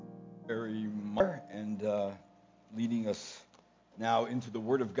very much and leading us now into the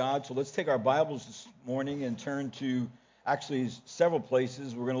Word of God. So let's take our Bibles this morning and turn to actually several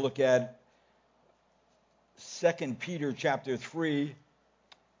places. We're going to look at 2 Peter chapter 3,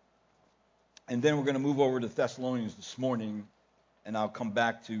 and then we're going to move over to Thessalonians this morning, and I'll come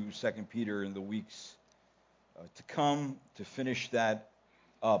back to 2 Peter in the weeks to come to finish that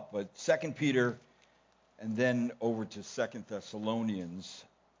up. But 2 Peter and then over to 2 Thessalonians.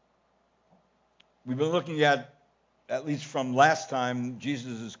 We've been looking at least from last time,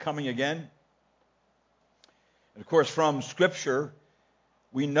 Jesus is coming again. And of course, from Scripture,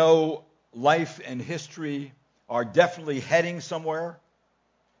 we know life and history are definitely heading somewhere.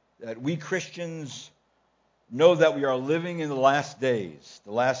 That we Christians know that we are living in the last days.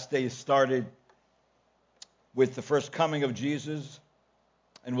 The last days started with the first coming of Jesus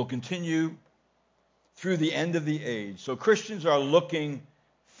and will continue through the end of the age. So Christians are looking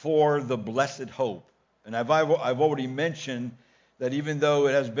for the blessed hope. And I've already mentioned that even though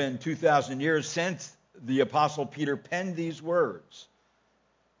it has been 2,000 years since the Apostle Peter penned these words,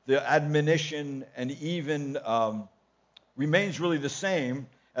 the admonition and even remains really the same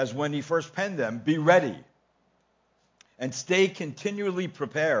as when he first penned them. Be ready and stay continually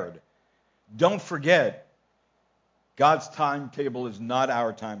prepared. Don't forget, God's timetable is not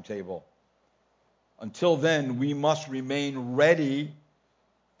our timetable. Until then, we must remain ready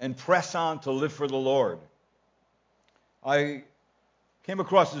and press on to live for the Lord. I came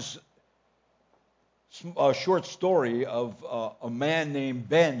across this short story of a man named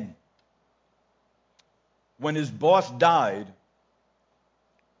Ben. When his boss died,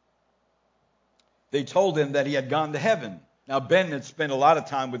 they told him that he had gone to heaven. Now, Ben had spent a lot of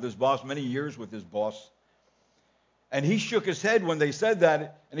time with his boss, many years with his boss. And he shook his head when they said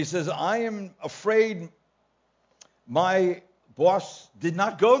that, and he says, I am afraid my boss did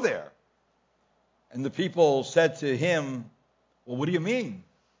not go there. And the people said to him, well, what do you mean?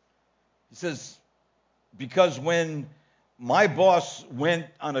 He says, because when my boss went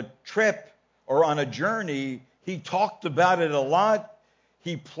on a trip or on a journey, he talked about it a lot.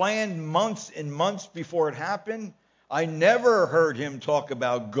 He planned months and months before it happened. I never heard him talk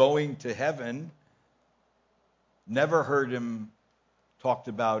about going to heaven. Never heard him talked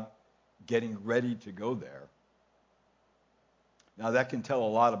about getting ready to go there. Now that can tell a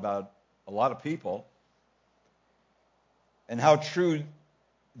lot about a lot of people and how true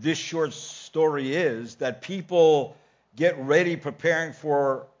this short story is, that people get ready preparing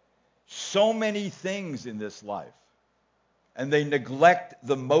for so many things in this life and they neglect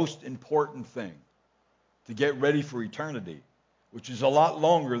the most important thing, to get ready for eternity, which is a lot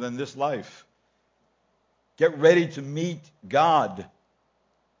longer than this life. Get ready to meet God.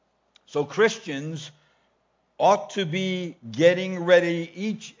 So Christians ought to be getting ready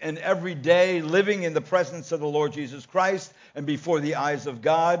each and every day, living in the presence of the Lord Jesus Christ and before the eyes of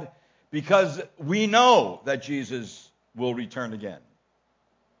God, because we know that Jesus will return again.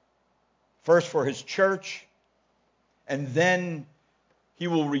 First for his church, and then he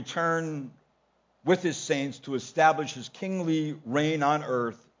will return with his saints to establish his kingly reign on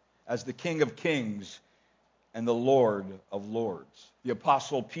earth as the King of Kings and the Lord of Lords. The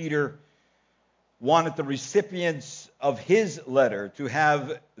Apostle Peter wanted the recipients of his letter to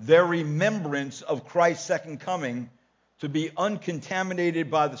have their remembrance of Christ's second coming to be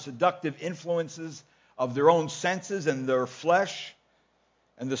uncontaminated by the seductive influences of their own senses and their flesh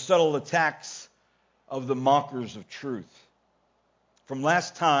and the subtle attacks of the mockers of truth. From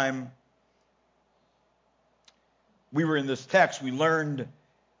last time we were in this text, we learned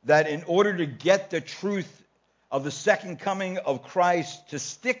that in order to get the truth of the second coming of Christ to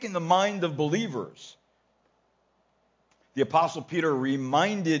stick in the mind of believers, the Apostle Peter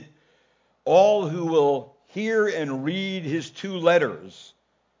reminded all who will hear and read his two letters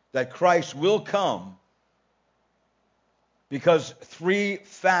that Christ will come because three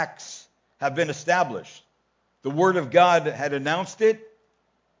facts have been established. The Word of God had announced it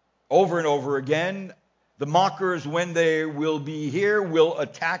over and over again. The mockers, when they will be here, will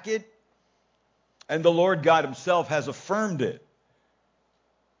attack it. And the Lord God himself has affirmed it.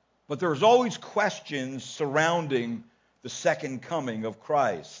 But there's always questions surrounding the second coming of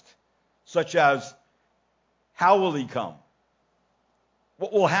Christ, such as, how will he come?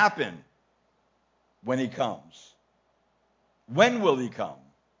 What will happen when he comes? When will he come?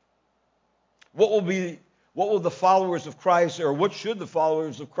 What will the followers of Christ, or what should the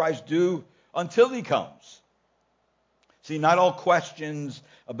followers of Christ do until he comes? See, not all questions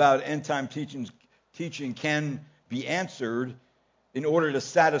about end-time teaching can be answered in order to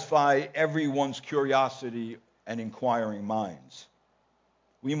satisfy everyone's curiosity and inquiring minds.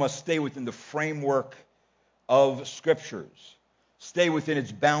 we must stay within the framework of Scriptures, stay within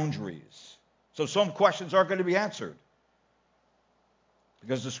its boundaries. So some questions aren't going to be answered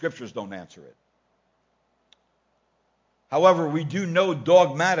because the Scriptures don't answer it. However, we do know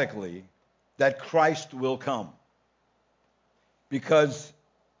dogmatically that Christ will come because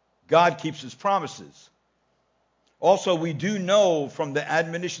God keeps his promises. Also, we do know from the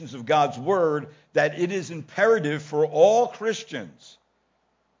admonitions of God's Word that it is imperative for all Christians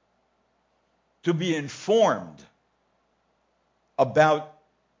to be informed about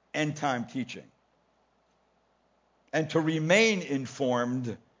end-time teaching and to remain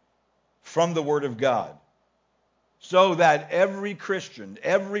informed from the Word of God so that every Christian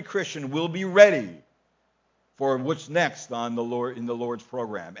will be ready for what's next in the Lord's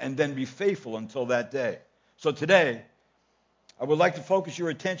program and then be faithful until that day. So today, I would like to focus your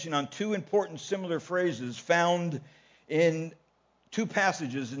attention on two important similar phrases found in two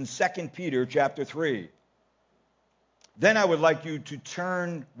passages in 2 Peter chapter 3. Then I would like you to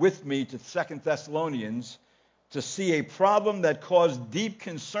turn with me to 2 Thessalonians to see a problem that caused deep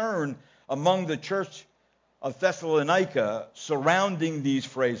concern among the church of Thessalonica surrounding these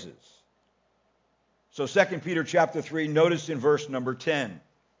phrases. So 2 Peter chapter 3, notice in verse number 10.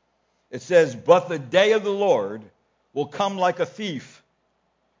 It says, "But the day of the Lord will come like a thief,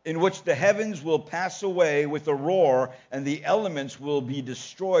 in which the heavens will pass away with a roar, and the elements will be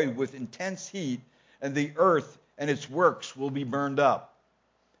destroyed with intense heat, and the earth and its works will be burned up."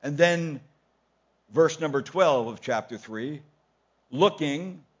 And then verse number 12 of chapter 3,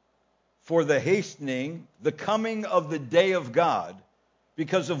 "Looking for the coming of the day of God,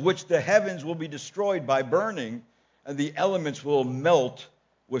 because of which the heavens will be destroyed by burning, and the elements will melt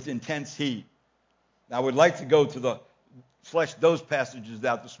with intense heat." Now, I would like to go to flesh those passages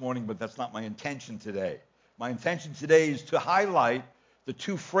out this morning, but that's not my intention today. My intention today is to highlight the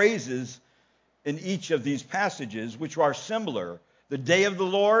two phrases in each of these passages, which are similar: the day of the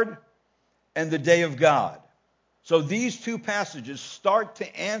Lord and the day of God. So these two passages start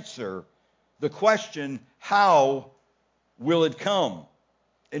to answer the question, how will it come?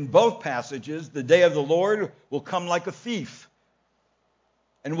 In both passages, the day of the Lord will come like a thief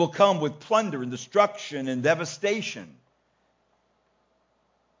and will come with plunder and destruction and devastation.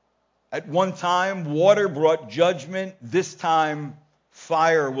 At one time, water brought judgment. This time,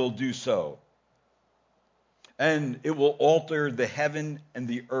 fire will do so. And it will alter the heaven and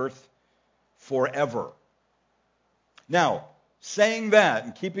the earth forever. Now, saying that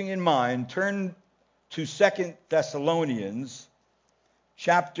and keeping in mind, turn to 2 Thessalonians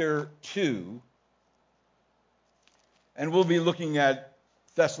chapter 2. And we'll be looking at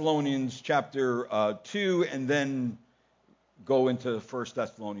Thessalonians chapter 2 and then go into 1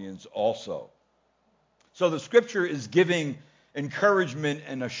 Thessalonians also. So the Scripture is giving encouragement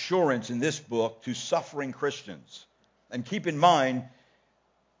and assurance in this book to suffering Christians. And keep in mind,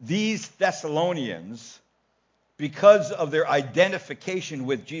 these Thessalonians, because of their identification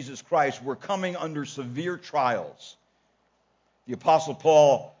with Jesus Christ, were coming under severe trials. The Apostle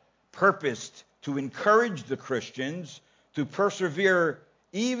Paul purposed to encourage the Christians to persevere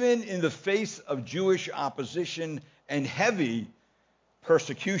even in the face of Jewish opposition and heavy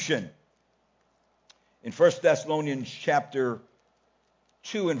persecution. In 1 Thessalonians chapter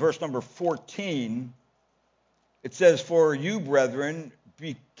 2 and verse number 14, it says, "For you, brethren,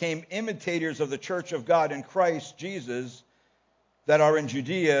 became imitators of the church of God in Christ Jesus that are in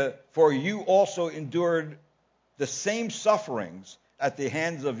Judea, for you also endured the same sufferings at the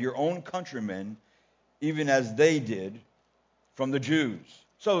hands of your own countrymen, even as they did from the Jews."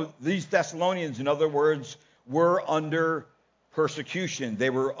 So these Thessalonians, in other words, were under persecution. They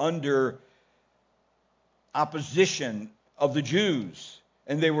were under opposition of the Jews,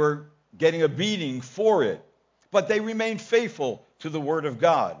 and they were getting a beating for it. But they remained faithful to the Word of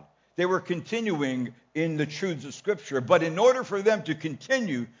God. They were continuing in the truths of Scripture. But in order for them to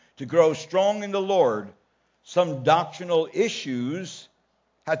continue to grow strong in the Lord, some doctrinal issues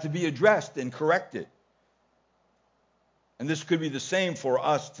had to be addressed and corrected. And this could be the same for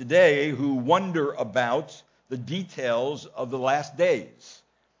us today who wonder about the details of the last days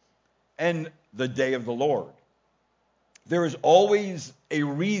and the day of the Lord. There is always a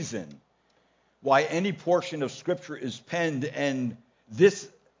reason why any portion of Scripture is penned, and this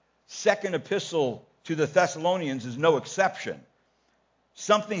second epistle to the Thessalonians is no exception.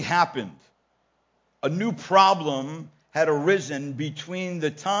 Something happened. A new problem had arisen between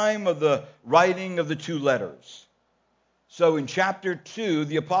the time of the writing of the two letters. So in chapter 2,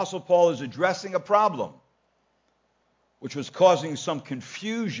 the Apostle Paul is addressing a problem which was causing some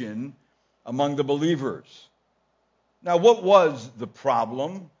confusion among the believers. Now, what was the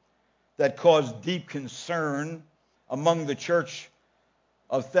problem that caused deep concern among the church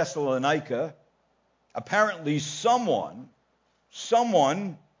of Thessalonica? Apparently, someone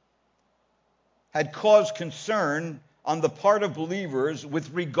had caused concern on the part of believers with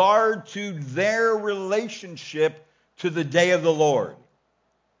regard to their relationship to the day of the Lord.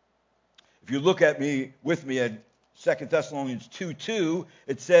 If you look with me at 2 Thessalonians 2:2,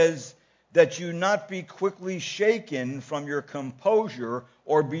 it says that you not be quickly shaken from your composure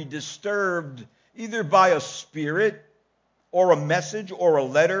or be disturbed either by a spirit or a message or a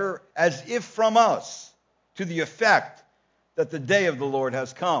letter as if from us, to the effect that the day of the Lord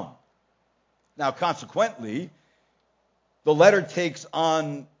has come. Now, consequently, the letter takes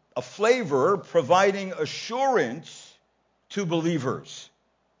on a flavor providing assurance to believers,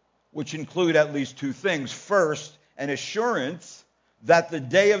 which include at least two things. First, an assurance that the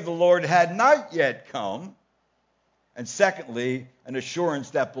day of the Lord had not yet come. And secondly, an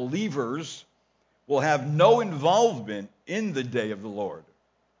assurance that believers will have no involvement in the day of the Lord.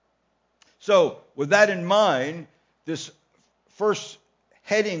 So, with that in mind, this first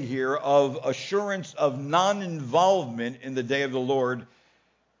heading here of assurance of non-involvement in the day of the Lord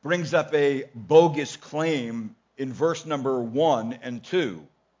brings up a bogus claim in verse number 1 and 2.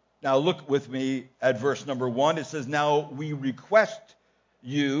 Now look with me at verse number 1. It says, "Now we request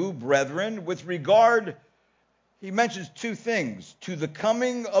you, brethren, with regard," he mentions two things, "to the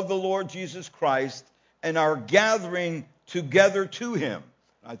coming of the Lord Jesus Christ and our gathering together to him."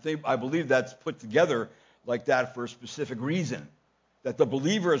 I believe that's put together like that for a specific reason, that the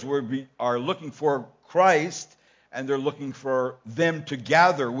believers are looking for Christ and they're looking for them to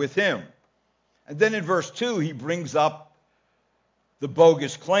gather with him. And then in verse 2, he brings up the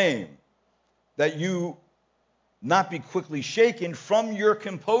bogus claim that you not be quickly shaken from your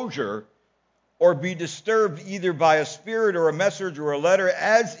composure or be disturbed either by a spirit or a message or a letter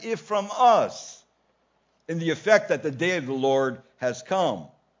as if from us, in the effect that the day of the Lord has come.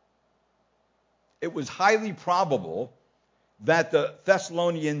 It was highly probable that the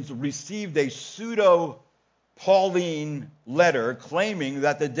Thessalonians received a pseudo-Pauline letter claiming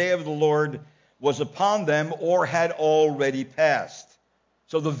that the day of the Lord was upon them or had already passed.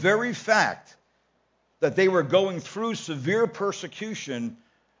 So the very fact that they were going through severe persecution,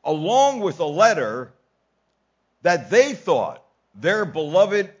 along with a letter that they thought their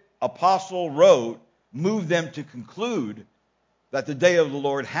beloved apostle wrote, moved them to conclude that the day of the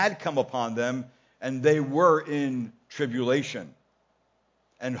Lord had come upon them and they were in tribulation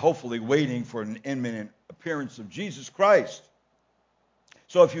and hopefully waiting for an imminent appearance of Jesus Christ.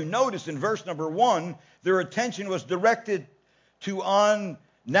 So if you notice in verse number 1, their attention was directed to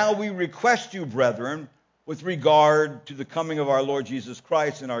 "Now we request you, brethren, with regard to the coming of our Lord Jesus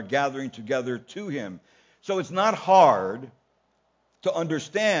Christ and our gathering together to him." So it's not hard to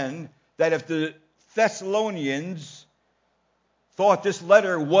understand that if the Thessalonians thought this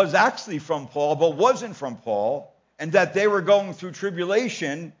letter was actually from Paul but wasn't from Paul, and that they were going through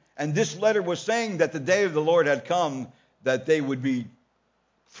tribulation, and this letter was saying that the day of the Lord had come, that they would be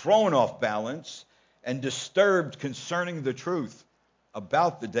thrown off balance and disturbed concerning the truth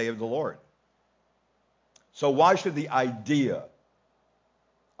about the day of the Lord. So why should the idea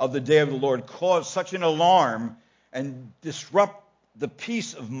of the day of the Lord cause such an alarm and disrupt the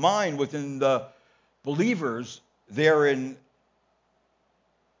peace of mind within the believers there in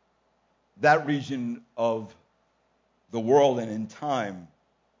that region of the world and in time?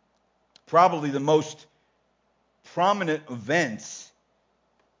 Probably the most prominent events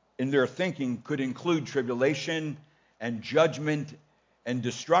in their thinking could include tribulation and judgment and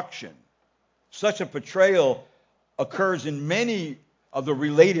destruction. Such a portrayal occurs in many of the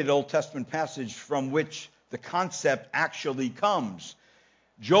related Old Testament passages from which the concept actually comes.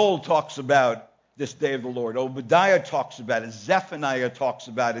 Joel talks about this day of the Lord. Obadiah talks about it. Zephaniah talks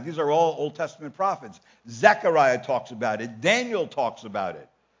about it. These are all Old Testament prophets. Zechariah talks about it. Daniel talks about it.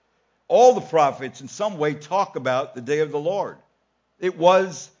 All the prophets in some way talk about the day of the Lord. It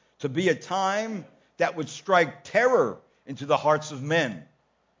was to be a time that would strike terror into the hearts of men.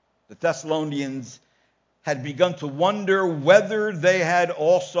 The Thessalonians had begun to wonder whether they had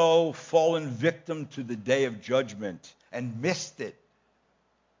also fallen victim to the day of judgment and missed it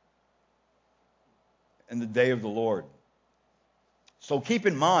in the day of the Lord. So keep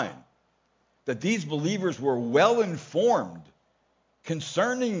in mind that these believers were well informed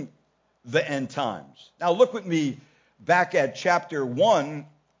concerning the end times. Now look with me back at chapter 1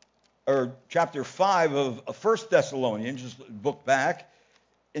 or chapter 5 of 1 Thessalonians, just book back.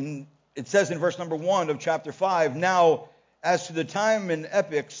 It says in verse number 1 of chapter 5, "Now, as to the time and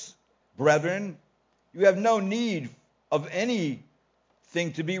epochs, brethren, you have no need of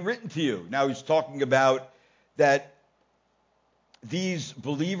anything to be written to you. Now he's talking about that these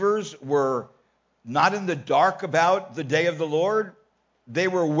believers were not in the dark about the day of the Lord. They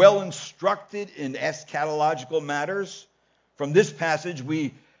were well instructed in eschatological matters. From this passage,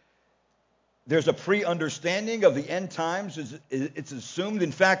 there's a pre-understanding of the end times. It's assumed.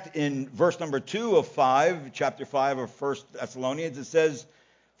 In fact, in verse number 2 of chapter 5 of 1 Thessalonians, it says,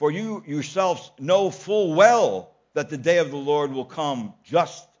 "For you yourselves know full well that the day of the Lord will come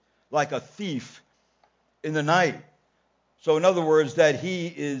just like a thief in the night." So in other words, that he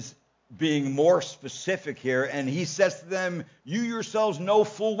is being more specific here, and he says to them, you yourselves know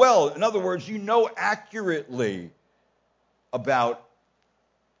full well. In other words, you know accurately about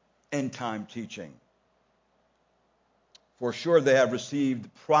end-time teaching. For sure they have received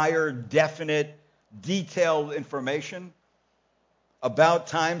prior, definite, detailed information about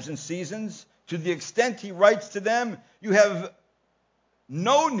times and seasons. To the extent he writes to them, you have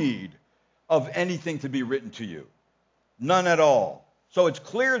no need of anything to be written to you. None at all. So it's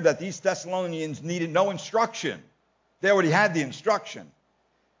clear that these Thessalonians needed no instruction. They already had the instruction.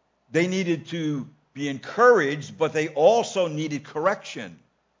 They needed to be encouraged, but they also needed correction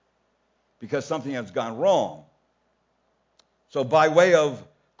because something has gone wrong. So by way of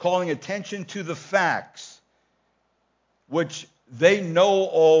calling attention to the facts, which they know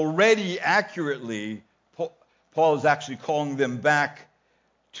already accurately, Paul is actually calling them back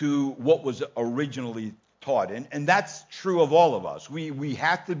to what was originally taught. And that's true of all of us. We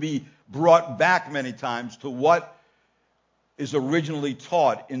have to be brought back many times to what is originally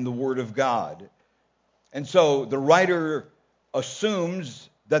taught in the Word of God. And so the writer assumes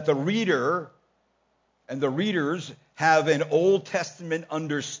that the reader and the readers have an Old Testament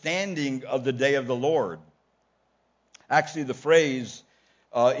understanding of the day of the Lord. Actually, the phrase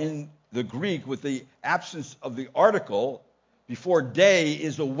in the Greek with the absence of the article before day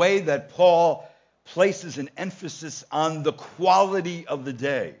is a way that Paul places an emphasis on the quality of the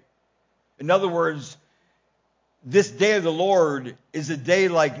day. In other words, this day of the Lord is a day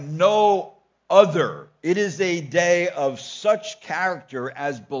like no other. It is a day of such character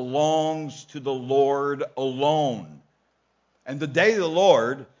as belongs to the Lord alone. And the day of the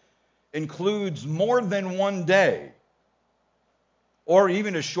Lord includes more than one day or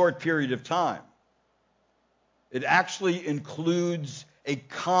even a short period of time. It actually includes a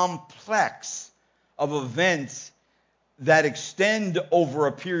complex of events that extend over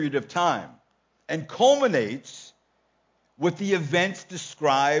a period of time and culminates with the events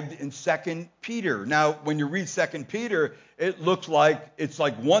described in 2 Peter. Now, when you read 2 Peter, it looks like it's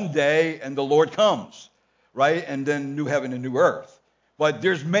like one day and the Lord comes, right? And then new heaven and new earth. But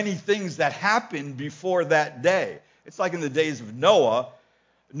there's many things that happen before that day. It's like in the days of Noah.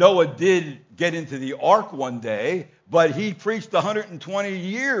 Noah did get into the ark one day, but he preached 120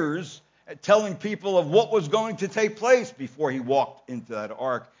 years telling people of what was going to take place before he walked into that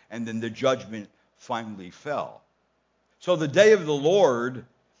ark, and then the judgment finally fell. So the day of the Lord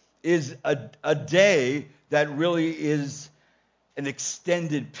is a day that really is an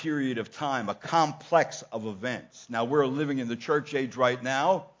extended period of time, a complex of events. Now, we're living in the church age right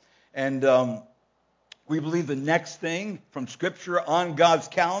now, and we believe the next thing from Scripture on God's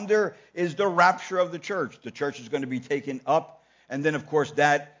calendar is the rapture of the church. The church is going to be taken up, and then, of course,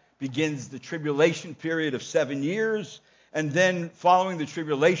 that begins the tribulation period of 7 years, and then following the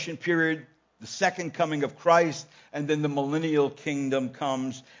tribulation period, the second coming of Christ, and then the millennial kingdom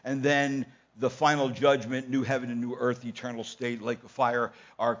comes, and then the final judgment, new heaven and new earth, eternal state, lake of fire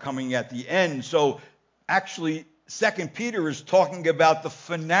are coming at the end. So actually, 2 Peter is talking about the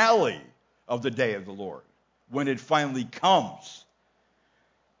finale of the day of the Lord, when it finally comes.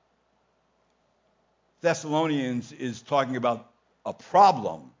 Thessalonians is talking about a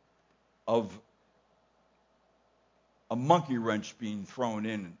problem of a monkey wrench being thrown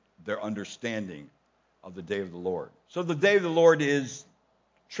in their understanding of the day of the Lord. So the day of the Lord is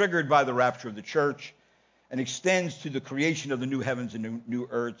triggered by the rapture of the church and extends to the creation of the new heavens and new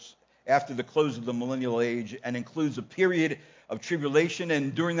earths after the close of the millennial age, and includes a period of tribulation.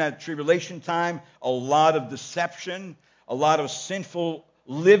 And during that tribulation time, a lot of deception, a lot of sinful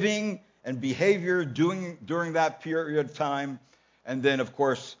living and behavior during that period of time. And then, of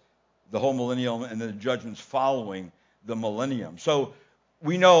course, the whole millennium and the judgments following the millennium. So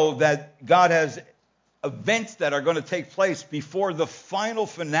we know that God has events that are going to take place before the final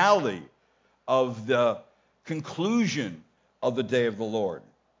finale of the conclusion of the day of the Lord.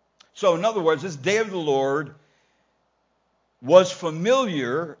 So in other words, this day of the Lord was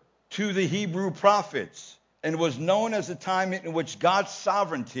familiar to the Hebrew prophets and was known as a time in which God's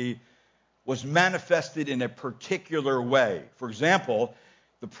sovereignty was manifested in a particular way. For example,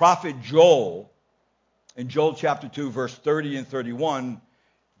 the prophet Joel, in Joel chapter 2, verse 30 and 31,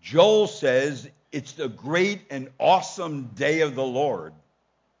 Joel says, it's the great and awesome day of the Lord.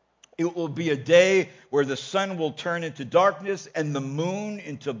 It will be a day where the sun will turn into darkness and the moon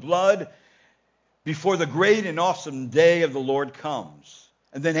into blood before the great and awesome day of the Lord comes.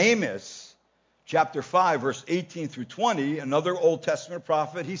 And then Amos, chapter 5, verse 18 through 20, another Old Testament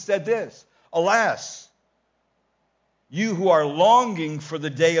prophet, he said this, alas, you who are longing for the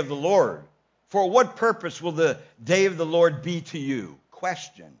day of the Lord, for what purpose will the day of the Lord be to you?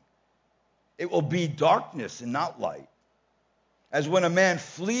 Question. It will be darkness and not light. As when a man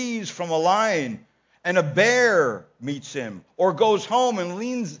flees from a lion and a bear meets him, or goes home and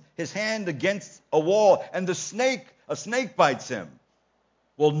leans his hand against a wall and a snake bites him.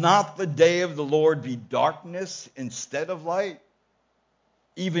 Will not the day of the Lord be darkness instead of light?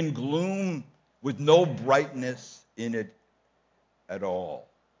 Even gloom with no brightness in it at all.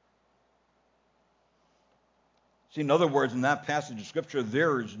 See, in other words, in that passage of Scripture,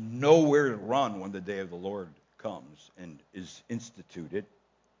 there is nowhere to run when the day of the Lord comes and is instituted.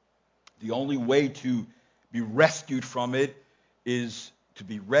 The only way to be rescued from it is to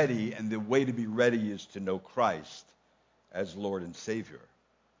be ready, and the way to be ready is to know Christ as Lord and Savior.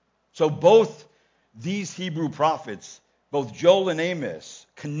 So both these Hebrew prophets, both Joel and Amos,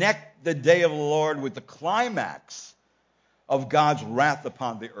 connect the day of the Lord with the climax of God's wrath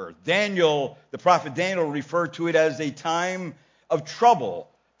upon the earth. Daniel, the prophet Daniel, referred to it as a time of trouble.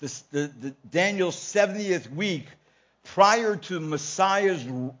 Daniel's 70th week prior to Messiah's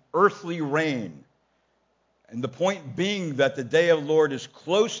earthly reign. And the point being that the day of the Lord is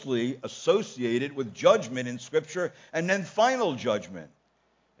closely associated with judgment in Scripture and then final judgment.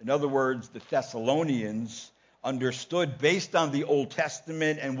 In other words, the Thessalonians understood, based on the Old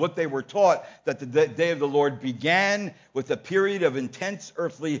Testament and what they were taught, that the day of the Lord began with a period of intense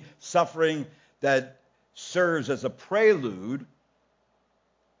earthly suffering that serves as a prelude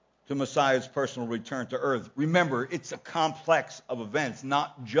to Messiah's personal return to earth. Remember, it's a complex of events,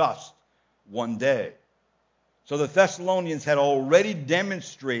 not just one day. So the Thessalonians had already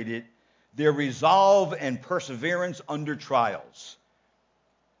demonstrated their resolve and perseverance under trials.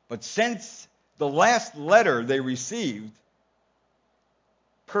 But since the last letter they received,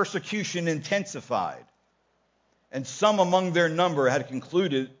 persecution intensified, and some among their number had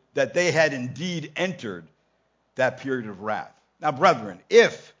concluded that they had indeed entered that period of wrath. Now, brethren,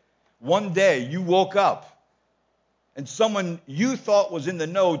 if one day you woke up and someone you thought was in the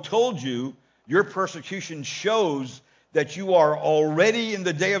know told you your persecution shows that you are already in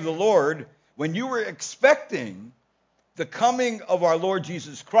the day of the Lord, when you were expecting the coming of our Lord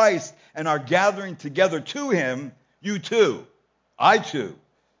Jesus Christ and our gathering together to him, you too, I too,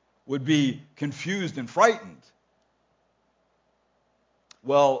 would be confused and frightened.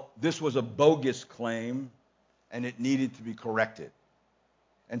 Well, this was a bogus claim, and it needed to be corrected.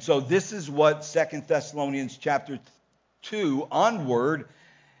 And so this is what 2 Thessalonians chapter 2 onward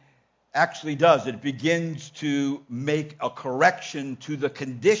actually does. It begins to make a correction to the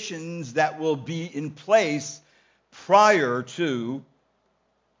conditions that will be in place prior to,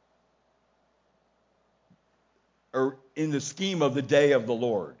 or in the scheme of the day of the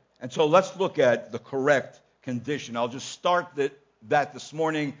Lord. And so let's look at the correct condition. I'll just start that this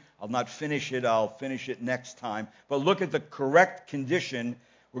morning. I'll not finish it. I'll finish it next time. But look at the correct condition.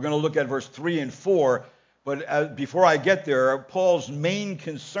 We're going to look at verse 3 and 4. But before I get there, Paul's main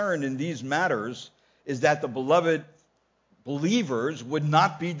concern in these matters is that the beloved believers would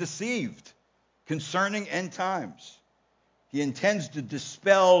not be deceived concerning end times. He intends to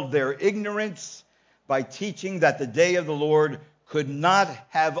dispel their ignorance by teaching that the day of the Lord could not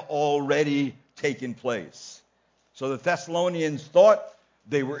have already taken place. So the Thessalonians thought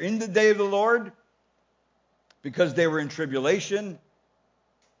they were in the day of the Lord because they were in tribulation,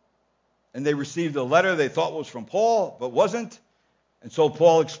 and they received a letter they thought was from Paul, but wasn't. And so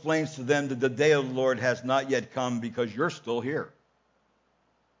Paul explains to them that the day of the Lord has not yet come because you're still here.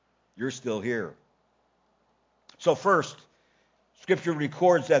 You're still here. So first, Scripture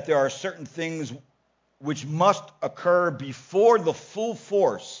records that there are certain things which must occur before the full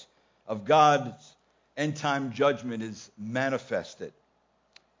force of God's end-time judgment is manifested.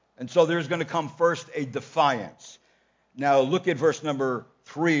 And so there's going to come first a defiance. Now look at verse number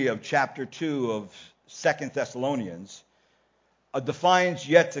 3 of chapter 2 of 2 Thessalonians. A defiance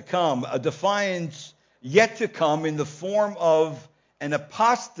yet to come. A defiance yet to come in the form of an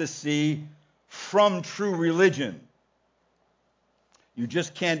apostasy from true religion. You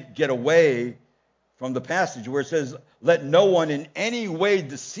just can't get away from the passage where it says, let no one in any way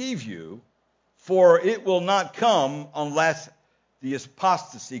deceive you. For it will not come unless the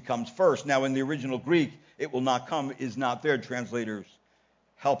apostasy comes first. Now, in the original Greek, it will not come is not there. Translators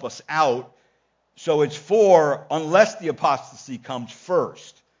help us out. So it's for unless the apostasy comes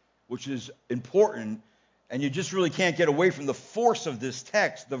first, which is important. And you just really can't get away from the force of this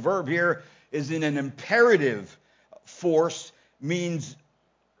text. The verb here is in an imperative force, meaning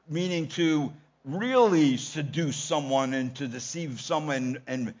to really seduce someone and to deceive someone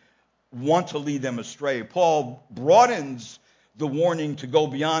and want to lead them astray. Paul broadens the warning to go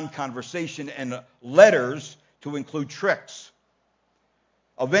beyond conversation and letters to include tricks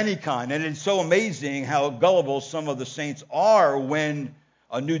of any kind. And it's so amazing how gullible some of the saints are when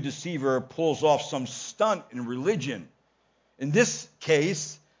a new deceiver pulls off some stunt in religion. In this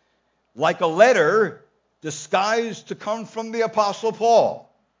case, like a letter disguised to come from the Apostle Paul,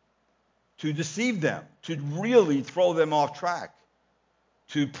 to deceive them, to really throw them off track,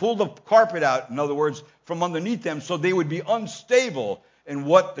 to pull the carpet out, in other words, from underneath them so they would be unstable in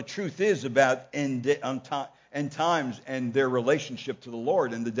what the truth is about end times and their relationship to the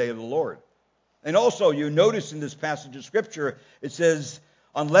Lord and the day of the Lord. And also, you notice in this passage of Scripture, it says,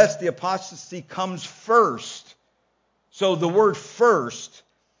 unless the apostasy comes first. So the word first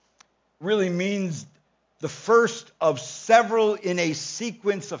really means the first of several in a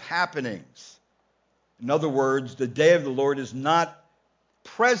sequence of happenings. In other words, the day of the Lord is not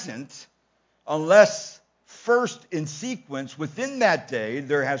present unless first in sequence within that day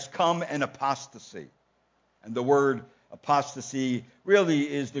there has come an apostasy. And the word apostasy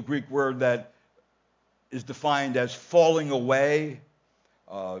really is the Greek word that is defined as falling away.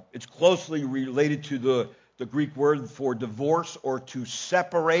 It's closely related to the Greek word for divorce or to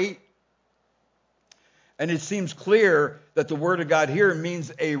separate. And it seems clear that the word of God here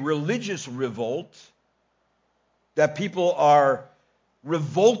means a religious revolt, that people are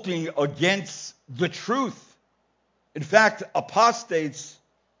revolting against the truth. In fact, apostates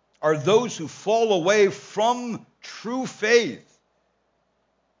are those who fall away from true faith,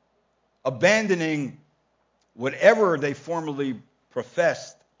 abandoning whatever they formerly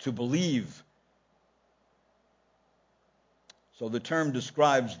professed to believe. So the term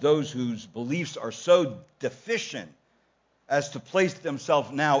describes those whose beliefs are so deficient as to place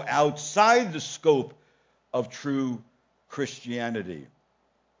themselves now outside the scope of true Christianity.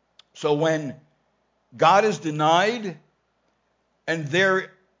 So when God is denied and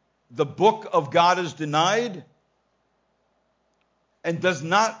the book of God is denied and does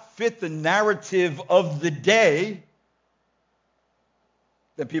not fit the narrative of the day,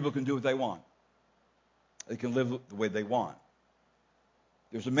 then people can do what they want. They can live the way they want.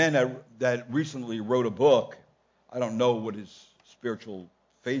 There's a man that recently wrote a book. I don't know what his spiritual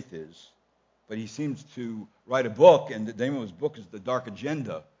faith is, but he seems to write a book, and the name of his book is The Dark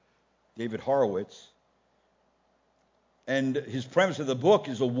Agenda, David Horowitz. And his premise of the book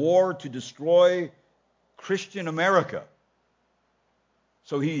is a war to destroy Christian America.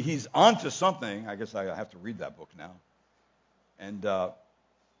 So he's onto something. I guess I have to read that book now and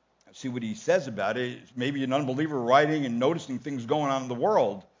see what he says about it. Maybe an unbeliever writing and noticing things going on in the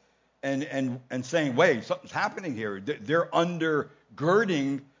world and saying, wait, something's happening here. They're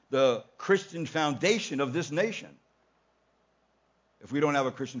undergirding the Christian foundation of this nation. If we don't have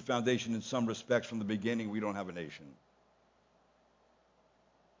a Christian foundation in some respects from the beginning, we don't have a nation.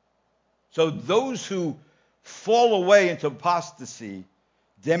 So those who fall away into apostasy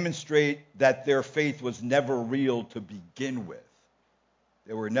demonstrate that their faith was never real to begin with.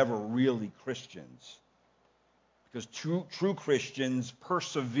 They were never really Christians. Because true Christians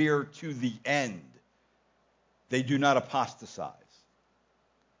persevere to the end. They do not apostatize.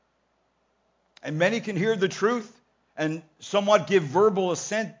 And many can hear the truth and somewhat give verbal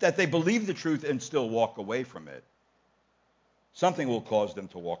assent that they believe the truth and still walk away from it. Something will cause them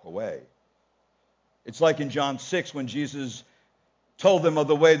to walk away. It's like in John 6 when Jesus told them of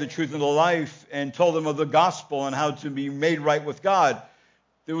the way, the truth, and the life, and told them of the gospel and how to be made right with God.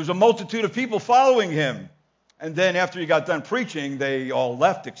 There was a multitude of people following him. And then after he got done preaching, they all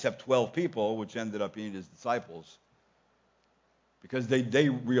left except 12 people, which ended up being his disciples. Because they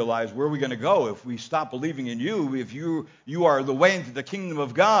realized, where are we going to go if we stop believing in you? If you are the way into the kingdom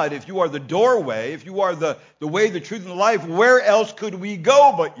of God, if you are the doorway, if you are the way, the truth, and the life, where else could we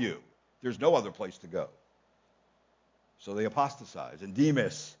go but you? There's no other place to go. So they apostatized. And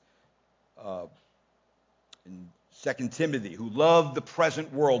Demas, in 2 Timothy, who loved the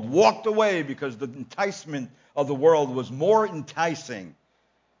present world, walked away because the enticement of the world was more enticing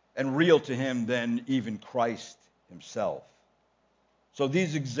and real to him than even Christ himself. So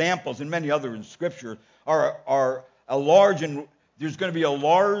these examples, and many others in Scripture, are a large and there's going to be a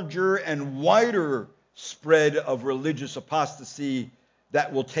larger and wider spread of religious apostasy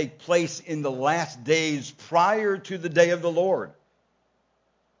that will take place in the last days prior to the day of the Lord.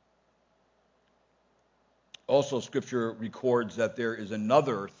 Also, Scripture records that there is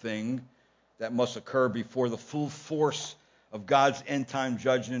another thing that must occur before the full force of God's end-time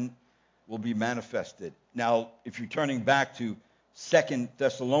judgment will be manifested. Now, if you're turning back to 2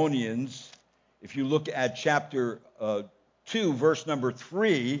 Thessalonians, if you look at chapter 2, verse number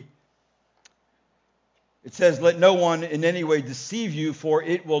 3, it says, "Let no one in any way deceive you, for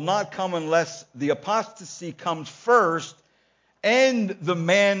it will not come unless the apostasy comes first and the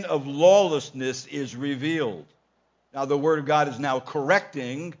man of lawlessness is revealed." Now, the Word of God is now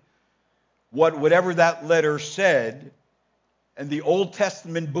correcting whatever that letter said, and the Old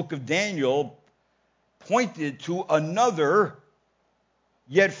Testament book of Daniel pointed to another,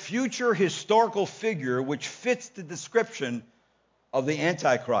 yet future historical figure which fits the description of the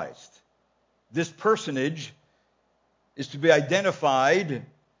Antichrist. This personage is to be identified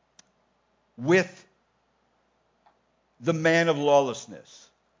with the man of lawlessness.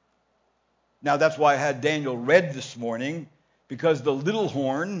 Now, that's why I had Daniel read this morning, because the little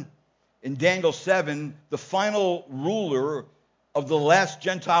horn in Daniel 7, the final ruler of the last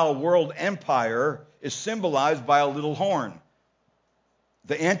Gentile world empire, is symbolized by a little horn,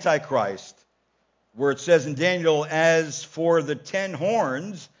 the Antichrist, where it says in Daniel, "As for the 10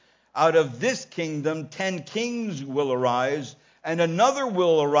 horns, out of this kingdom 10 kings will arise, and another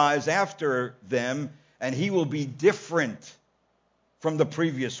will arise after them, and he will be different from the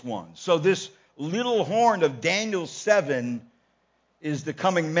previous one." So this little horn of Daniel 7 is the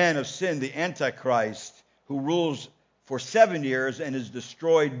coming man of sin, the Antichrist, who rules for 7 years and is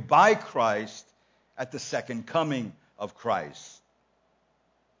destroyed by Christ at the second coming of Christ.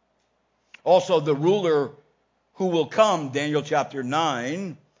 Also, the ruler who will come, Daniel chapter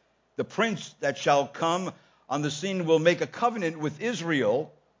 9, the prince that shall come on the scene will make a covenant with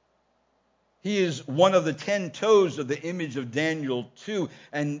Israel. He is one of the 10 toes of the image of Daniel 2,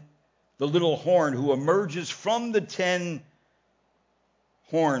 and the little horn who emerges from the 10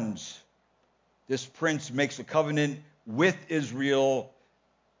 horns. This prince makes a covenant with Israel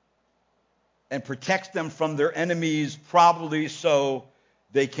and protects them from their enemies, probably so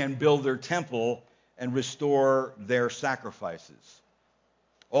they can build their temple and restore their sacrifices.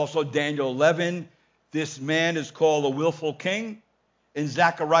 Also, Daniel 11, this man is called a willful king. In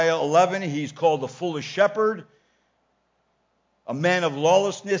Zechariah 11, he's called the foolish shepherd, a man of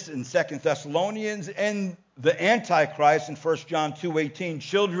lawlessness in 2 Thessalonians, and the Antichrist in 1 John 2:18.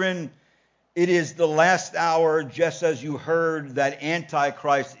 Children, it is the last hour, just as you heard that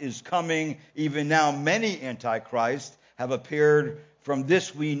Antichrist is coming. Even now many Antichrists have appeared. From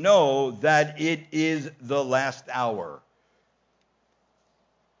this we know that it is the last hour.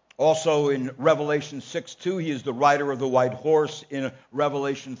 Also in Revelation 6:2, he is the rider of the white horse. In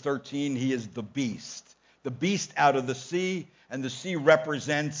Revelation 13, he is the beast out of the sea, and the sea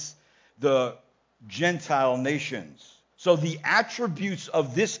represents the Gentile nations. So the attributes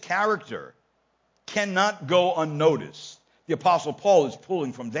of this character cannot go unnoticed. The Apostle Paul is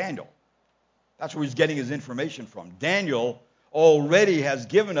pulling from Daniel. That's where he's getting his information from. Daniel already has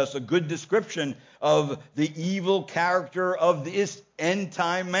given us a good description of the evil character of this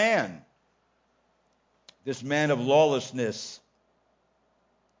end-time man. This man of lawlessness,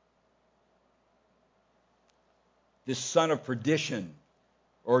 this son of perdition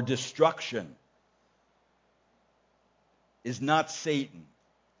or destruction, is not Satan,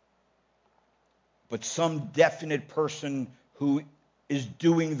 but some definite person who is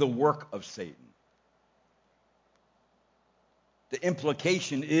doing the work of Satan. The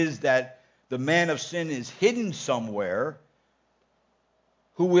implication is that the man of sin is hidden somewhere,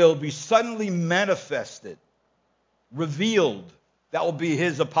 who will be suddenly manifested, revealed. That will be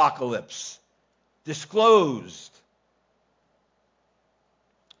his apocalypse, disclosed.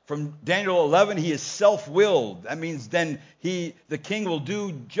 From Daniel 11, he is self-willed. That means then the king will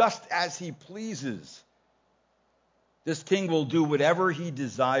do just as he pleases. This king will do whatever he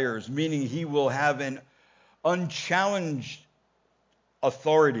desires, meaning he will have an unchallenged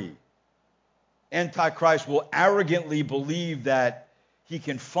authority. Antichrist will arrogantly believe that he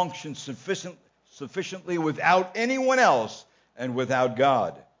can function sufficiently without anyone else and without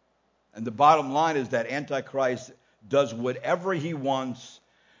God. And the bottom line is that Antichrist does whatever he wants,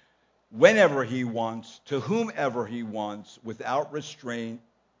 whenever he wants, to whomever he wants, without restraint,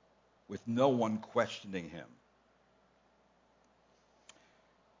 with no one questioning him.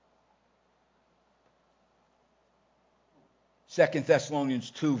 Second Thessalonians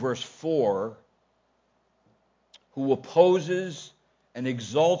 2, verse 4 who opposes and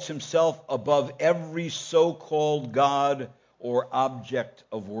exalts himself above every so-called God or object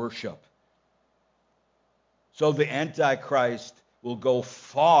of worship. So the Antichrist will go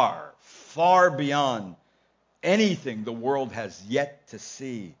far, far beyond anything the world has yet to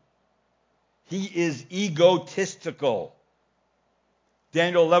see. He is egotistical.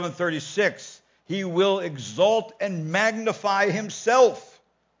 Daniel 11:36, he will exalt and magnify himself.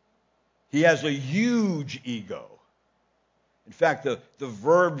 He has a huge ego. In fact, the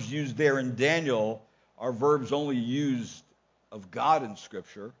verbs used there in Daniel are verbs only used of God in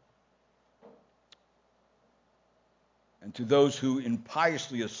Scripture. And to those who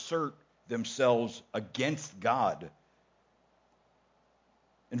impiously assert themselves against God.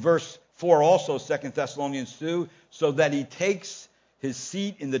 In verse 4 also, 2 Thessalonians 2, so that he takes his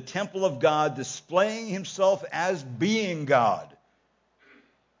seat in the temple of God, displaying himself as being God.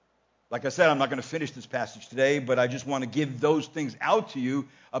 Like I said, I'm not going to finish this passage today, but I just want to give those things out to you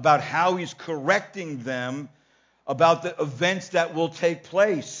about how he's correcting them about the events that will take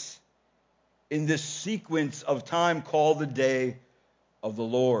place in this sequence of time called the day of the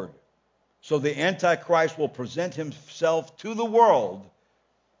Lord. So the Antichrist will present himself to the world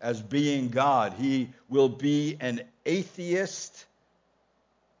as being God. He will be an atheist.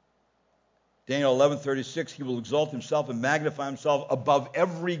 Daniel 11:36, he will exalt himself and magnify himself above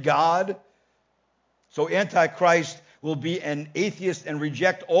every God. So Antichrist will be an atheist and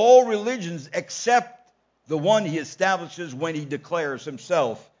reject all religions except the one he establishes when he declares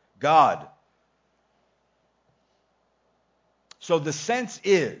himself God. So the sense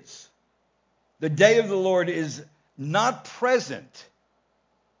is, the day of the Lord is not present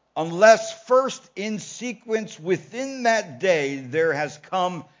unless first in sequence within that day there has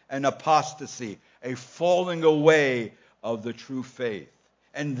come an apostasy, a falling away of the true faith.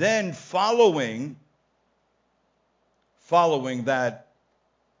 And then following that,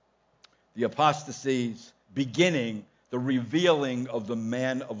 the apostasy's beginning, the revealing of the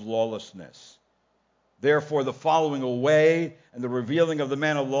man of lawlessness. Therefore, the following away and the revealing of the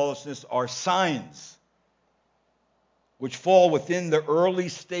man of lawlessness are signs which fall within the early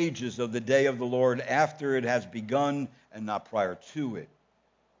stages of the day of the Lord after it has begun and not prior to it.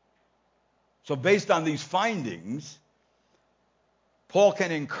 So based on these findings, Paul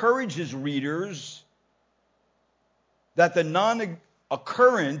can encourage his readers that the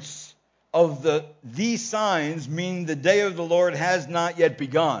non-occurrence of these signs mean the day of the Lord has not yet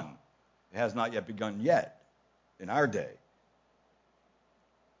begun. It has not yet begun yet in our day.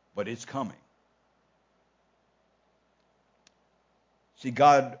 But it's coming. See,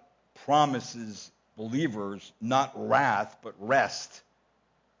 God promises believers not wrath, but rest.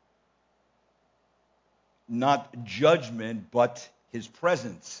 Not judgment, but his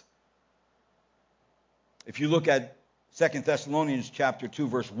presence. If you look at 2 Thessalonians chapter 2,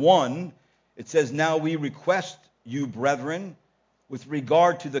 verse 1, it says, now we request you, brethren, with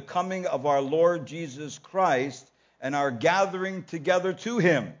regard to the coming of our Lord Jesus Christ and our gathering together to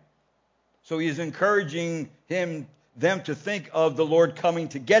him. So he is encouraging them to think of the Lord coming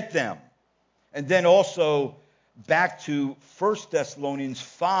to get them. And then also back to 1 Thessalonians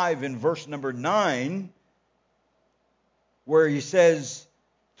 5 in verse number 9, where he says,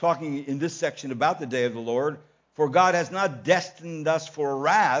 talking in this section about the day of the Lord, for God has not destined us for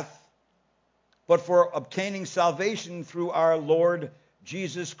wrath, but for obtaining salvation through our Lord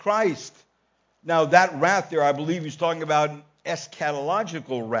Jesus Christ. Now that wrath there, I believe he's talking about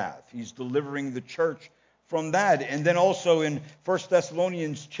eschatological wrath. He's delivering the church from that. And then also in 1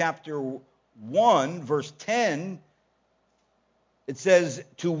 Thessalonians chapter 1, verse 10, it says,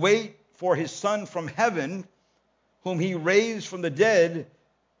 to wait for his Son from heaven, whom he raised from the dead,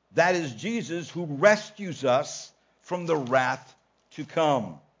 that is Jesus, who rescues us from the wrath to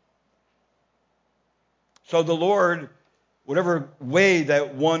come. So the Lord, whatever way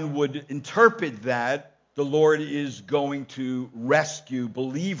that one would interpret that, the Lord is going to rescue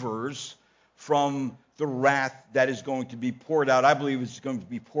believers from the wrath that is going to be poured out. I believe it's going to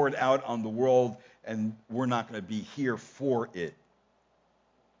be poured out on the world, and we're not going to be here for it.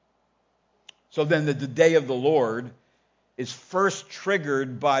 So then the day of the Lord is first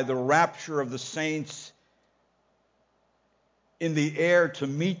triggered by the rapture of the saints in the air to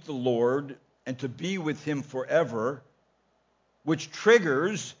meet the Lord and to be with him forever, which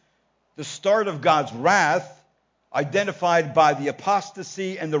triggers the start of God's wrath, identified by the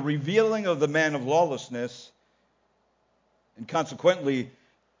apostasy and the revealing of the man of lawlessness, and consequently,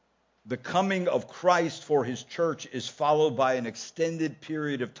 the coming of Christ for his church is followed by an extended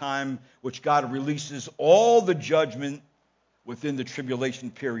period of time which God releases all the judgment within the tribulation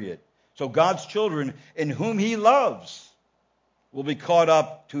period. So God's children, in whom he loves, will be caught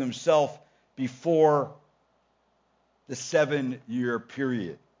up to himself before the 7-year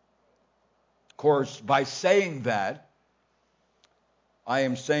period. Of course, by saying that, I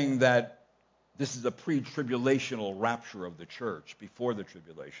am saying that this is a pre-tribulational rapture of the church before the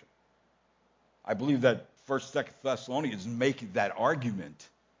tribulation. I believe that 1st, 2nd Thessalonians is making that argument.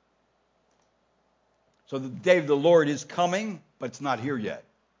 So the day of the Lord is coming, but it's not here yet.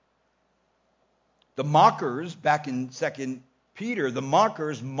 The mockers, back in 2 Peter, the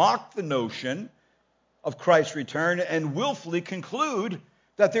mockers mock the notion of Christ's return and willfully conclude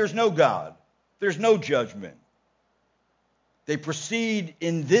that there's no God, there's no judgment. They proceed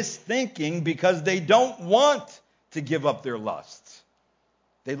in this thinking because they don't want to give up their lusts.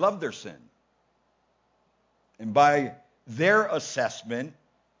 They love their sin. And by their assessment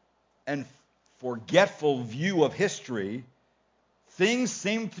and forgetful view of history, things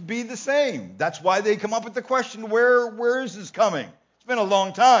seem to be the same. That's why they come up with the question, where is this coming? It's been a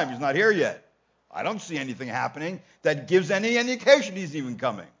long time. He's not here yet. I don't see anything happening that gives any indication he's even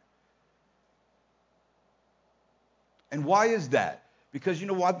coming. And why is that? Because you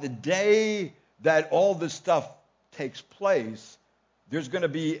know what? The day that all this stuff takes place, there's going to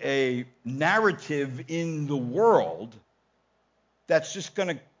be a narrative in the world that's just going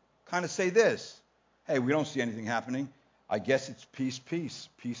to kind of say this. Hey, we don't see anything happening. I guess it's peace, peace,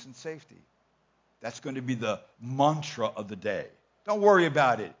 peace and safety. That's going to be the mantra of the day. Don't worry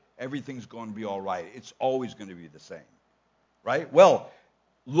about it. Everything's going to be all right. It's always going to be the same. Right? Well,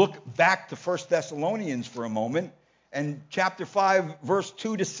 look back to 1 Thessalonians for a moment and chapter 5, verse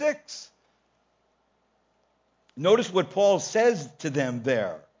 2 to 6. Notice what Paul says to them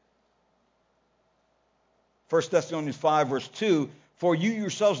there. 1 Thessalonians 5, verse 2, for you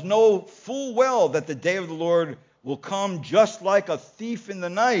yourselves know full well that the day of the Lord will come just like a thief in the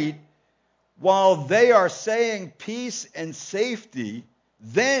night. While they are saying peace and safety,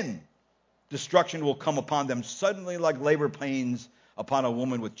 then destruction will come upon them suddenly like labor pains upon a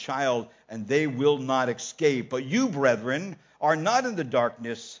woman with child, and they will not escape. But you, brethren, are not in the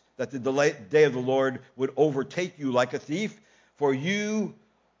darkness, that the day of the Lord would overtake you like a thief. For you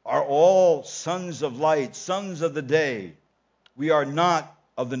are all sons of light, sons of the day. We are not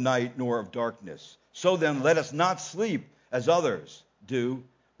of the night nor of darkness. So then, let us not sleep as others do,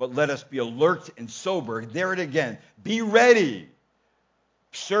 but let us be alert and sober. There it again. Be ready,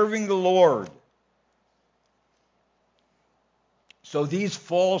 serving the Lord. So these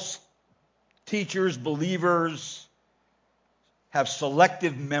false teachers, believers, have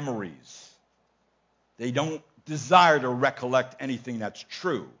selective memories. They don't desire to recollect anything that's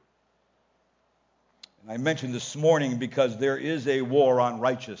true. And I mentioned this morning because there is a war on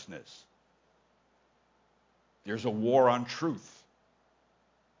righteousness. There's a war on truth.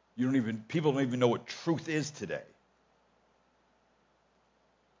 People don't even know what truth is today.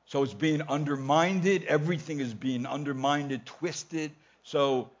 So it's being undermined. Everything is being undermined, twisted.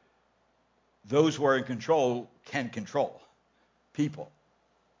 So those who are in control can control people.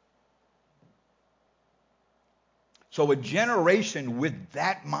 So a generation with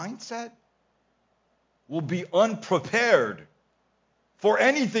that mindset will be unprepared for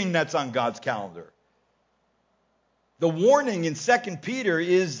anything that's on God's calendar. The warning in 2 Peter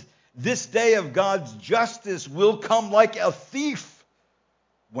is this day of God's justice will come like a thief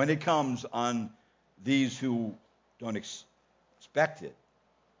when it comes on these who don't expect it.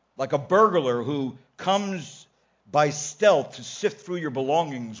 Like a burglar who comes by stealth to sift through your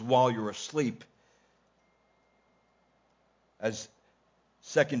belongings while you're asleep. As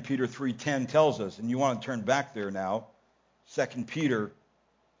 2 Peter 3:10 tells us, and you want to turn back there now, 2 Peter,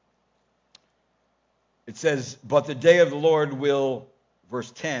 it says, but the day of the Lord will,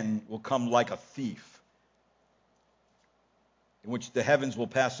 verse 10, will come like a thief, in which the heavens will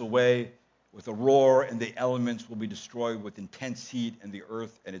pass away with a roar, and the elements will be destroyed with intense heat, and the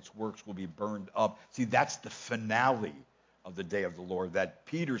earth and its works will be burned up. See, that's the finale of the day of the Lord that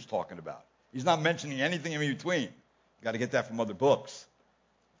Peter's talking about. He's not mentioning anything in between. You've got to get that from other books.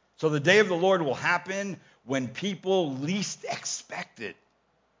 So the day of the Lord will happen when people least expect it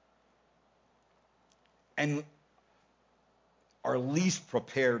and are least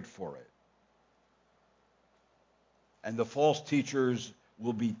prepared for it. And the false teachers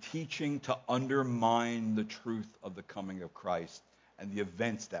will be teaching to undermine the truth of the coming of Christ and the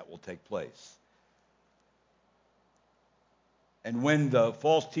events that will take place. And when the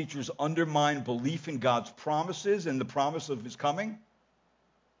false teachers undermine belief in God's promises and the promise of his coming,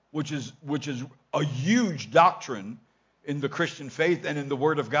 which is a huge doctrine in the Christian faith and in the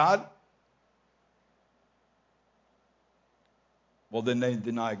Word of God, well, then they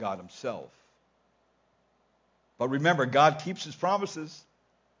deny God himself. But remember, God keeps his promises.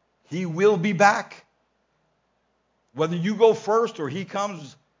 He will be back. Whether you go first or he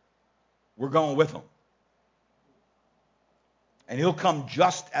comes, we're going with him. And he'll come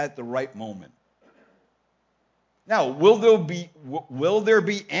just at the right moment. Now, will there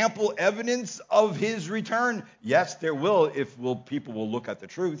be ample evidence of his return? Yes, there will, if people will look at the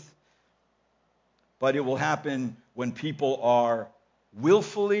truth. But it will happen when people are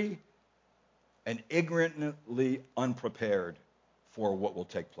willfully and ignorantly unprepared for what will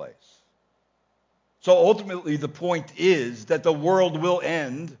take place. So ultimately, the point is that the world will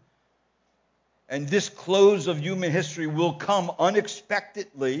end, and this close of human history will come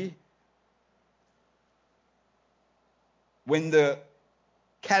unexpectedly when the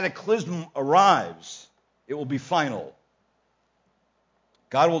cataclysm arrives. It will be final.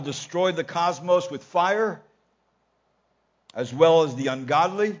 God will destroy the cosmos with fire, as well as the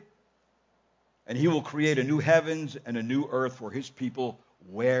ungodly, and he will create a new heavens and a new earth for his people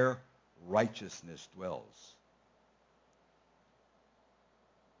where righteousness dwells.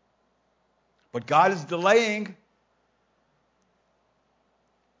 But God is delaying.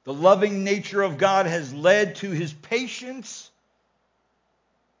 The loving nature of God has led to his patience,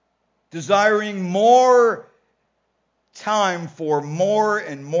 desiring more time for more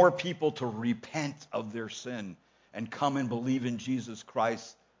and more people to repent of their sin and come and believe in Jesus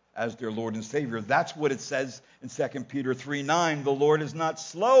Christ as their Lord and Savior. That's what it says in 2 Peter 3:9. The Lord is not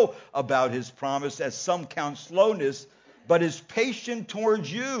slow about his promise, as some count slowness, but is patient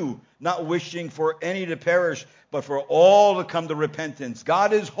towards you, not wishing for any to perish, but for all to come to repentance.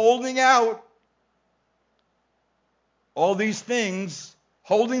 God is holding out all these things,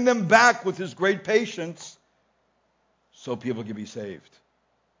 holding them back with his great patience, so people can be saved.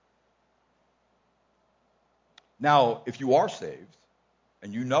 Now, if you are saved,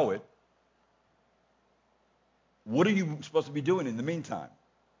 and you know it, what are you supposed to be doing in the meantime?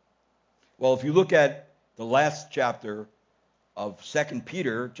 Well, if you look at the last chapter of 2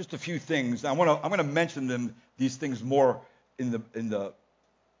 Peter, just a few things. I'm going to mention these things more in the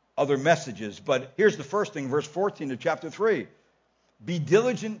other messages. But here's the first thing, verse 14 of chapter 3. Be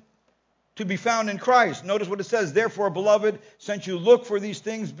diligent to be found in Christ. Notice what it says. Therefore, beloved, since you look for these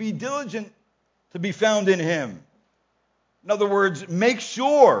things, be diligent to be found in him. In other words, make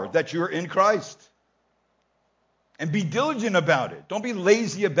sure that you're in Christ. And be diligent about it. Don't be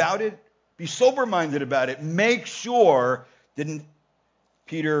lazy about it. Be sober-minded about it. Make sure. Didn't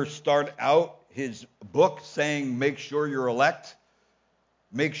Peter start out his book saying, make sure you're elect?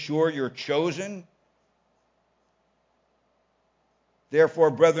 Make sure you're chosen? Therefore,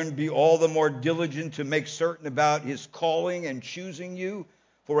 brethren, be all the more diligent to make certain about his calling and choosing you.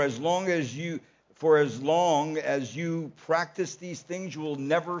 For as long as you practice these things, you will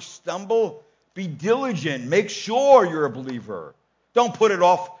never stumble. Be diligent. Make sure you're a believer. Don't put it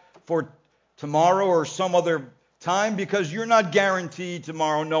off for tomorrow or some other time, because you're not guaranteed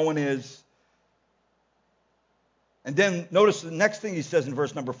tomorrow. No one is. And then notice the next thing he says in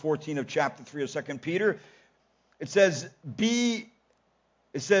verse number 14 of chapter 3 of 2 Peter. It says, be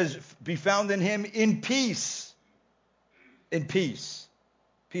found in him in peace. In peace.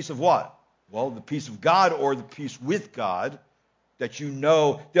 Peace of what? Well, the peace of God, or the peace with God, that you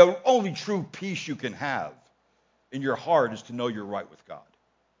know the only true peace you can have in your heart is to know you're right with God.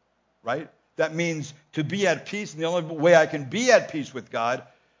 Right? That means to be at peace, and the only way I can be at peace with God,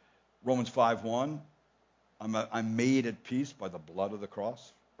 Romans 5:1, I'm made at peace by the blood of the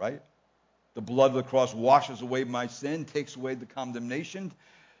cross, right? The blood of the cross washes away my sin, takes away the condemnation,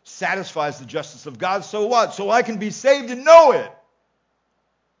 satisfies the justice of God. So what? So I can be saved and know it.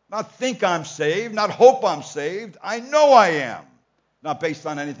 Not think I'm saved, not hope I'm saved. I know I am. Not based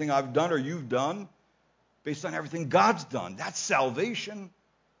on anything I've done or you've done, based on everything God's done. That's salvation.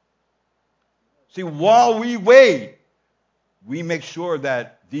 See, while we wait, we make sure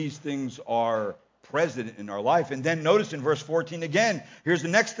that these things are present in our life. And then notice in verse 14 again, here's the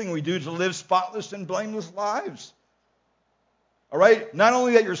next thing we do to live spotless and blameless lives. All right? Not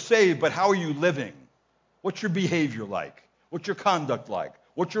only that you're saved, but how are you living? What's your behavior like? What's your conduct like?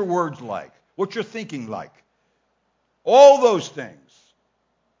 What's your words like? What's your thinking like? All those things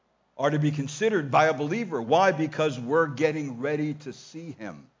are to be considered by a believer. Why? Because we're getting ready to see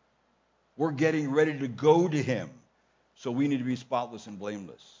him. We're getting ready to go to him. So we need to be spotless and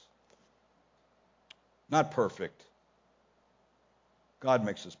blameless. Not perfect. God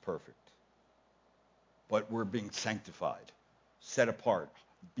makes us perfect. But we're being sanctified, set apart,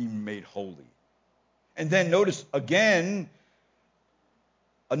 being made holy. And then notice again,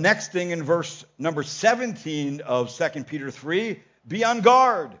 a next thing in verse number 17 of 2 Peter 3, Be on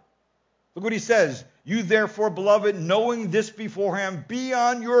guard. Look what he says. You therefore, beloved, knowing this beforehand, be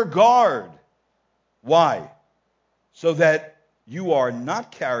on your guard. Why? So that you are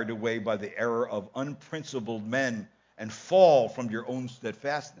not carried away by the error of unprincipled men and fall from your own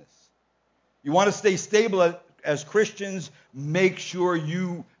steadfastness. You want to stay stable as Christians, make sure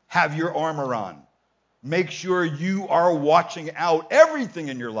you have your armor on. Make sure you are watching out everything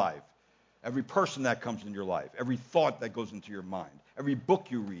in your life. Every person that comes in your life, every thought that goes into your mind, every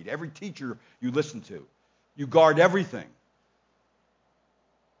book you read, every teacher you listen to. You guard everything.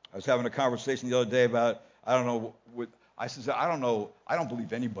 I was having a conversation the other day about, I said, I don't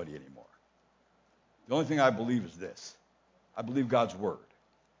believe anybody anymore. The only thing I believe is this. I believe God's word.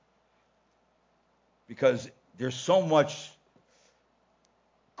 Because there's so much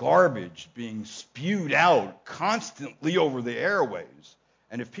garbage being spewed out constantly over the airwaves.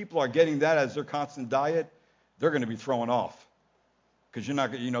 And if people are getting that as their constant diet, they're going to be thrown off. Because you're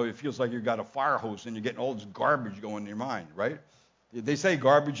not, it feels like you've got a fire hose and you're getting all this garbage going in your mind, right? They say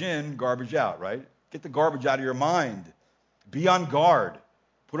garbage in, garbage out, right? Get the garbage out of your mind. Be on guard.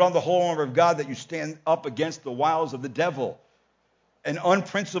 Put on the whole armor of God that you stand up against the wiles of the devil and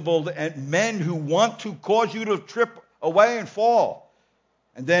unprincipled and men who want to cause you to trip away and fall.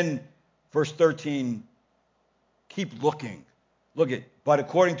 And then verse 13, keep looking. Look at, but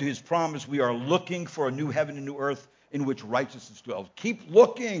according to his promise, we are looking for a new heaven and new earth in which righteousness dwells. Keep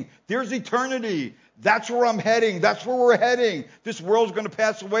looking. There's eternity. That's where I'm heading. That's where we're heading. This world's going to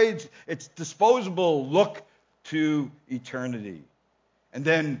pass away. It's disposable. Look to eternity. And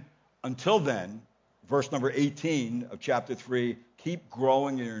then, until then, verse number 18 of chapter 3, keep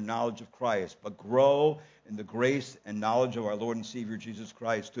growing in your knowledge of Christ, but grow in the grace and knowledge of our Lord and Savior Jesus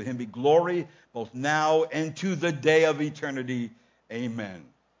Christ. To him be glory both now and to the day of eternity. Amen.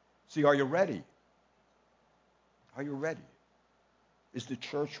 See, are you ready? Are you ready? Is the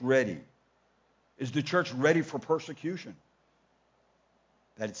church ready? Is the church ready for persecution?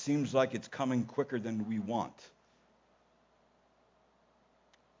 That it seems like it's coming quicker than we want.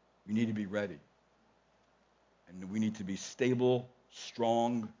 We need to be ready. And we need to be stable,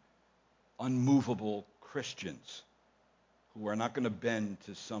 strong, unmovable Christians who are not going to bend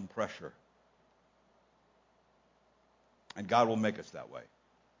to some pressure. And God will make us that way.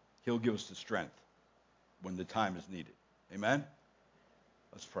 He'll give us the strength when the time is needed. Amen?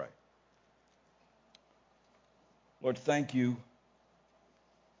 Let's pray. Lord, thank you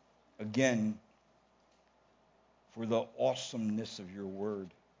again for the awesomeness of your word.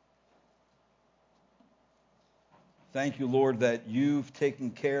 Thank you, Lord, that you've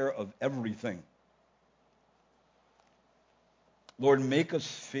taken care of everything. Lord, make us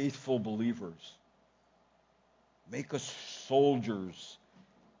faithful believers. Make us soldiers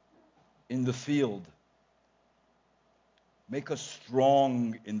in the field. Make us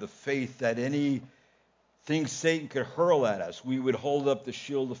strong in the faith that anything Satan could hurl at us, we would hold up the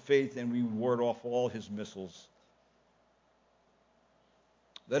shield of faith and we would ward off all his missiles.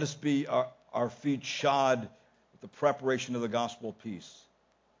 Let us be our feet shod with the preparation of the gospel of peace.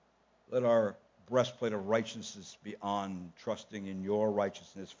 Let our breastplate of righteousness be on, trusting in your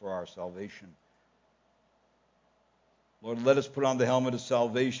righteousness for our salvation. Lord, let us put on the helmet of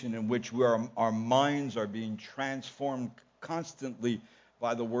salvation in which our minds are being transformed constantly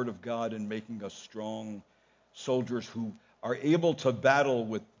by the word of God and making us strong soldiers who are able to battle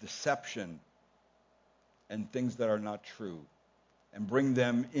with deception and things that are not true and bring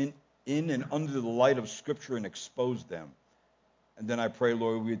them in and under the light of Scripture and expose them. And then I pray,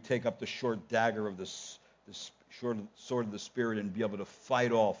 Lord, we would take up the short dagger of this short sword of the Spirit and be able to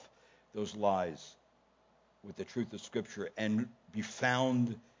fight off those lies with the truth of Scripture and be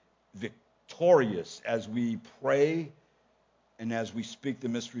found victorious as we pray and as we speak the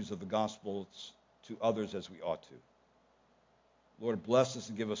mysteries of the gospel to others as we ought to. Lord, bless us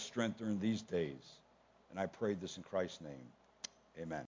and give us strength during these days. And I pray this in Christ's name. Amen.